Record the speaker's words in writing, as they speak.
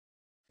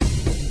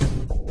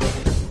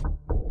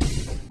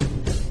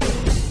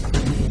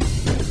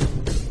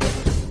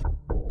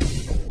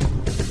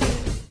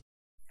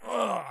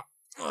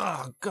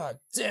God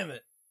damn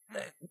it.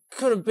 That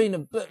could have been a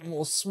bit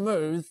more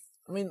smooth.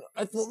 I mean,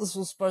 I thought this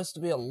was supposed to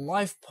be a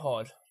life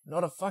pod,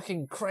 not a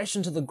fucking crash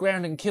into the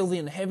ground and kill the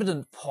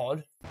inhabitant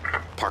pod.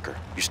 Parker,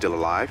 you still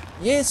alive?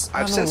 Yes,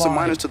 I'm I've sent alive. some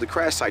miners to the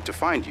crash site to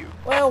find you.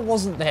 Well,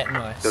 wasn't that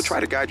nice? They'll try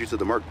to guide you to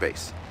the Merc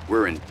base.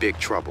 We're in big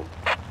trouble.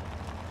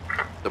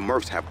 The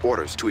Mercs have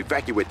orders to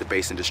evacuate the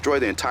base and destroy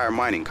the entire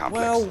mining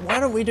complex. Well, why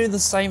don't we do the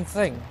same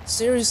thing?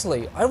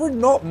 Seriously, I would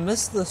not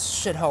miss this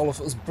shithole if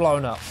it was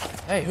blown up.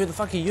 Hey, who the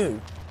fuck are you?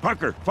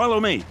 Parker,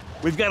 follow me.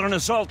 We've got an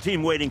assault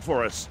team waiting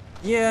for us.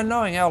 Yeah,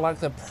 knowing our luck,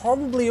 they're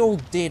probably all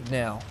dead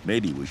now.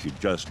 Maybe we should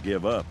just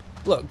give up.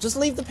 Look, just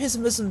leave the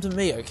pessimism to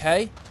me,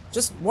 okay?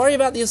 Just worry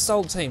about the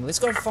assault team. Let's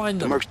go find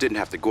The them. Mercs didn't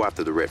have to go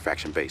after the Red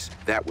Faction base.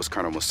 That was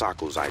Colonel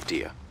Masako's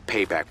idea.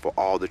 Payback for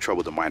all the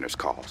trouble the miners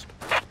caused.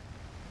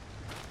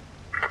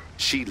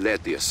 She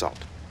led the assault.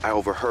 I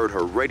overheard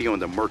her radio on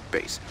the Merc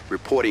base,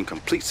 reporting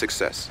complete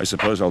success. I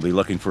suppose I'll be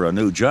looking for a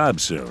new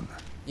job soon.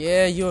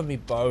 Yeah, you and me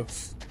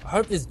both. I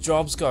hope there's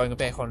jobs going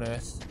back on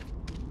Earth.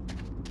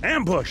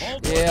 Ambush!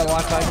 Yeah,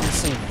 like I can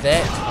see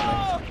that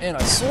coming. And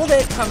I saw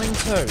that coming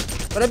too.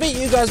 But I bet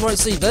you guys won't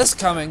see this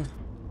coming.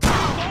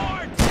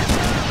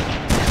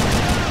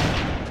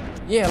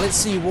 Yeah, let's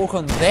see you walk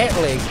on that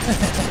leg.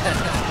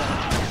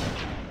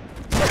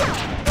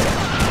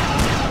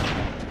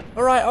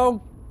 Alright,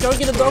 I'll go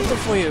get a doctor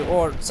for you,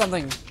 or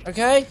something.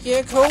 Okay?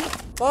 Yeah, cool.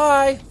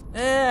 Bye.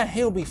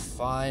 He'll be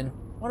fine.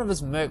 One of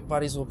his merc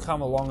buddies will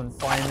come along and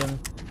find him,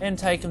 and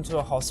take him to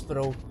a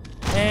hospital.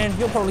 And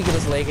he'll probably get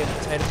his leg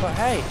amputated, but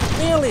hey,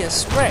 merely a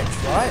scratch,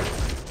 right?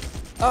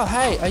 Oh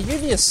hey, are you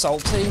the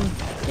assault team?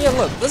 Yeah,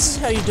 look, this is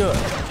how you do it.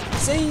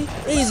 See?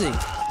 Easy.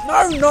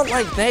 No, not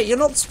like that. You're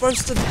not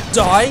supposed to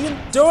die. You're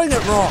doing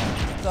it wrong.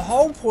 The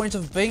whole point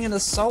of being an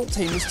assault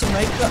team is to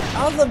make the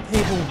other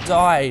people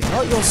die,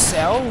 not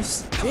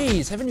yourselves.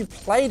 Jeez, haven't you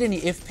played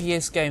any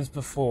FPS games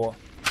before?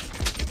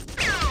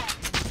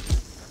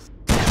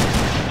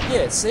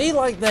 Yeah, see?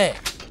 Like that.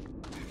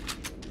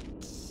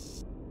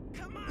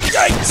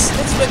 Yikes!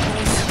 That's a bit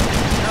close.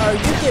 No,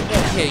 you get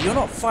back here. You're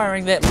not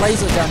firing that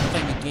laser gun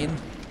thing again.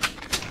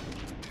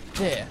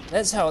 There,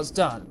 that's how it's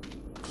done.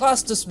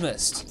 Class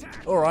dismissed.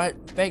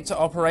 Alright, back to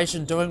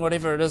operation, doing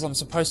whatever it is I'm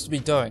supposed to be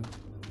doing.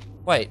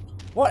 Wait,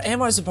 what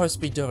am I supposed to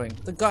be doing?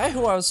 The guy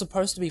who I was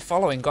supposed to be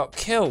following got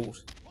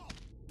killed.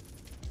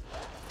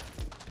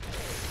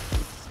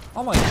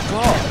 Oh my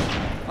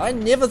god. I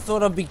never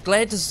thought I'd be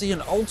glad to see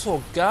an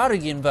Ultor guard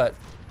again, but...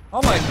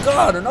 oh my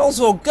god, an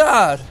Ultor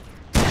guard!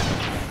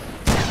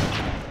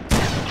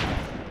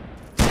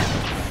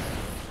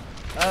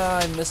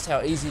 I missed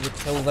how easy to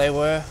kill they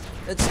were.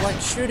 It's like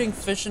shooting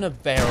fish in a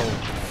barrel.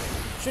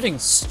 Shooting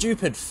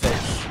stupid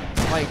fish.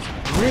 Like,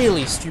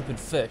 really stupid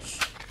fish.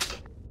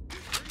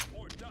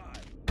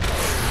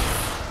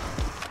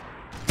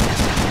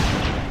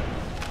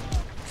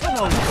 Come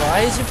on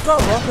guys, you've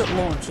got rocket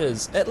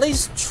launchers. At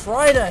least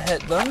try to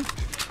hit them.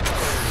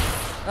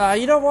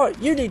 You know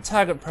what? You need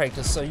target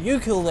practice, so you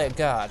kill that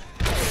guard.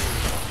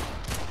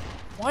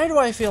 Why do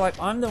I feel like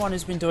I'm the one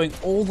who's been doing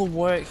all the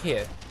work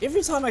here?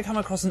 Every time I come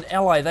across an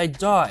ally, they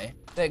die.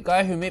 That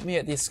guy who met me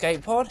at the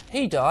escape pod,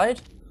 he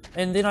died.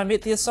 And then I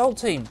met the assault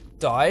team,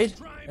 died.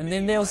 And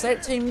then there was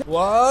that team.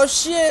 Whoa,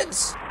 shit!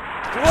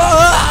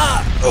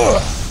 Whoa!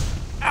 Ugh.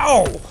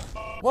 Ow!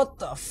 What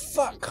the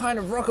fuck kind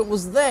of rocket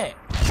was that?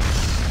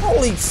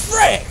 Holy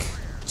frack!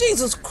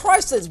 Jesus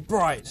Christ, that's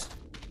bright!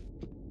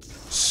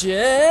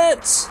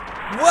 Shit!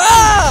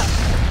 Whoa!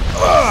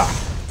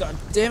 Ugh. God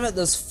damn it,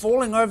 this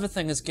falling over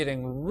thing is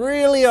getting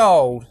really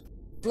old.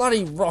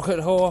 Bloody rocket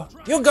whore.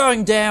 You're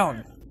going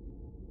down!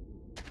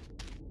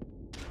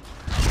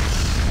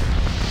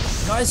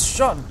 Nice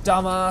shot,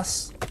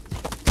 dumbass.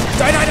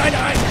 Die, die, die,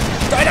 die!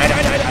 Die, die,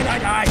 die, die, die, die,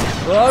 die!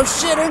 Oh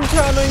shit,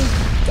 incoming!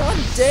 God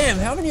damn,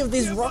 how many of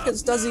these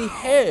rockets does he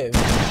have?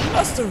 He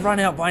must have run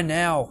out by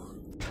now.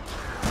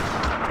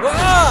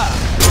 Ah!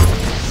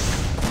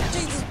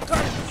 Jesus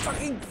Christ,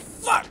 fucking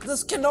fuck!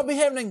 This cannot be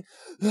happening!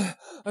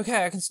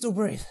 Okay, I can still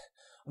breathe.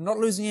 I'm not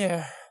losing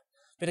air.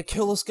 Better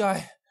kill this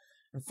guy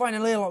and find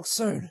an airlock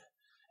soon.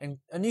 And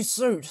a new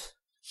suit.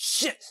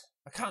 Shit!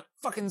 I can't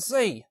fucking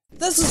see.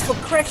 This is for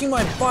cracking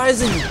my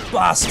visor, you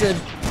bastard!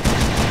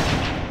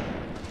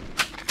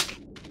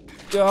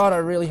 God, I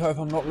really hope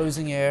I'm not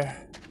losing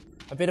air.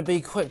 I better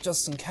be quick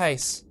just in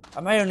case.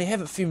 I may only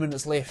have a few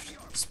minutes left.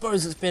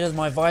 Suppose it's better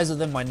my visor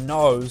than my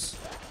nose.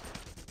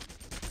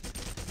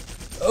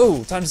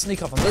 Oh, time to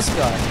sneak up on this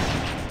guy.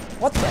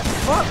 What the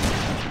fuck?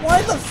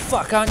 Why the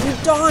fuck aren't you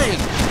dying?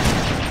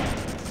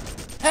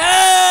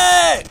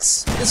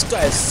 Hex! This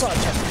guy is such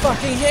a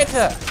fucking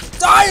hacker!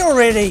 Die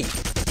already!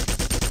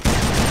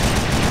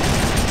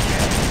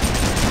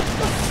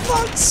 For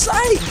fuck's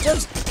sake,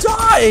 just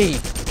die!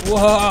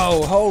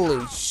 Whoa,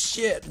 holy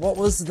shit, what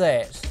was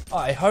that?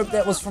 I hope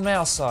that was from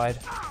our side.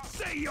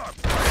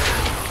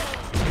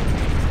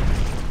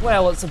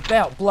 Well, it's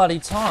about bloody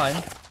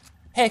time.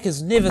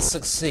 Hackers never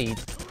succeed.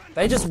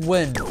 They just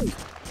win.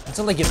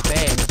 Until they get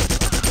banned.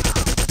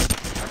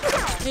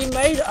 He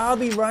made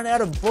Arby run out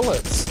of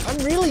bullets. I'm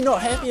really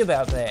not happy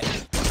about that.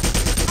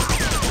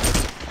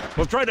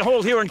 We'll try to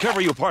hold here and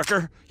cover you,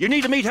 Parker. You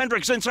need to meet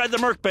Hendricks inside the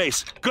Merc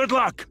base. Good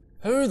luck.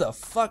 Who the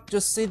fuck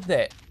just said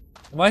that?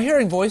 Am I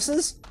hearing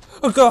voices?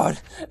 Oh god,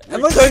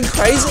 am I going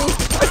crazy?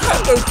 I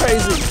can't go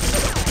crazy.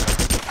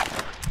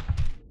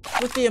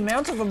 With the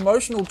amount of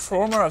emotional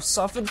trauma I've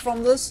suffered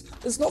from this,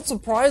 it's not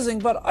surprising,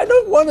 but I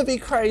don't want to be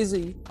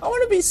crazy. I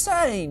want to be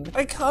sane.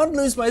 I can't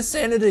lose my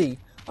sanity.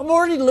 I'm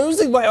already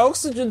losing my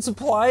oxygen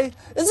supply.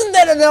 Isn't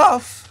that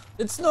enough?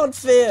 It's not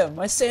fair.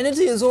 My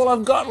sanity is all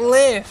I've got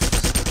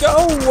left.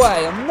 Go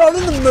away. I'm not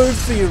in the mood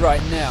for you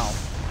right now.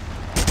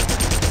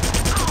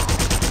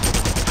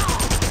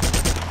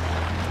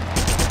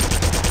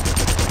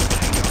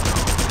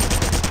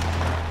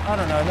 I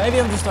don't know, maybe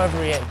I'm just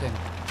overreacting.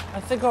 I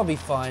think I'll be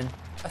fine.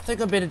 I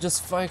think I better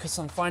just focus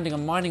on finding a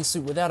mining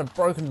suit without a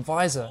broken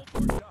visor.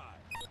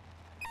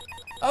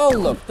 Oh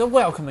look, the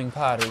welcoming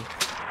party.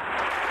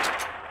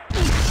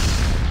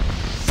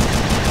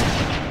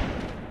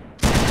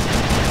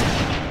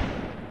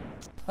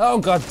 Oh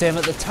god damn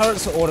it, the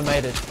turrets are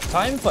automated.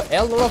 Time for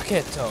El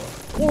Roqueto.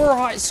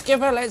 Alright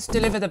Skipper, let's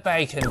deliver the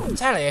bacon.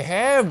 Tally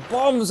here,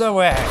 bombs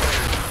away.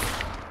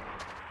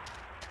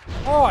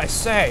 Oh I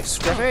say,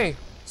 Skippy.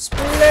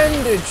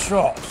 Splendid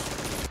shot!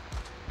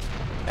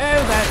 Oh,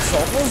 that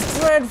shot was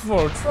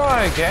dreadful.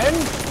 Try again.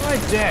 I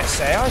dare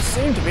say I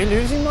seem to be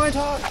losing my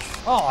touch.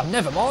 Oh,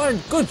 never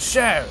mind. Good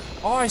show.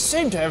 I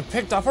seem to have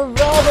picked up a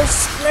rather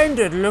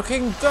splendid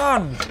looking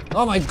gun.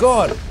 Oh my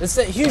god, it's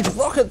that huge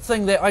rocket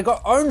thing that I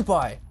got owned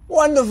by.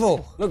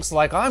 Wonderful. Looks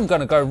like I'm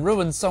gonna go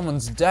ruin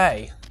someone's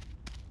day.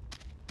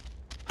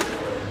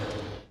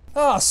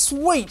 Ah,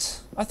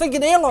 sweet. I think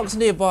an airlock's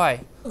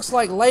nearby. Looks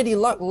like Lady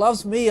Luck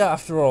loves me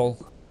after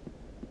all.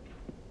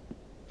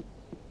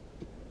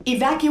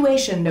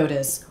 Evacuation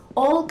notice.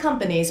 All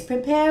companies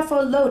prepare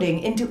for loading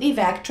into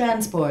evac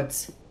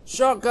transports.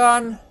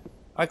 Shotgun.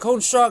 I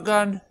called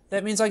shotgun.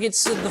 That means I get to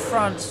sit in the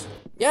front.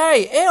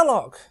 Yay,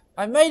 airlock.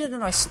 I made it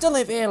and I still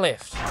have air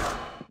left.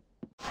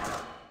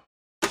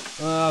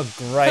 Oh,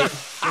 great.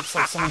 Looks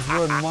like someone's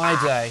ruined my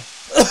day.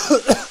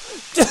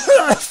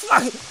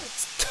 Fuck.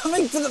 It's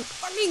coming to the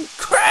fucking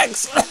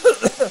cracks.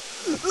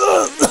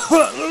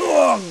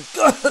 Oh,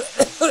 God.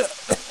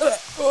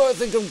 Oh, I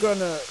think I'm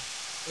gonna...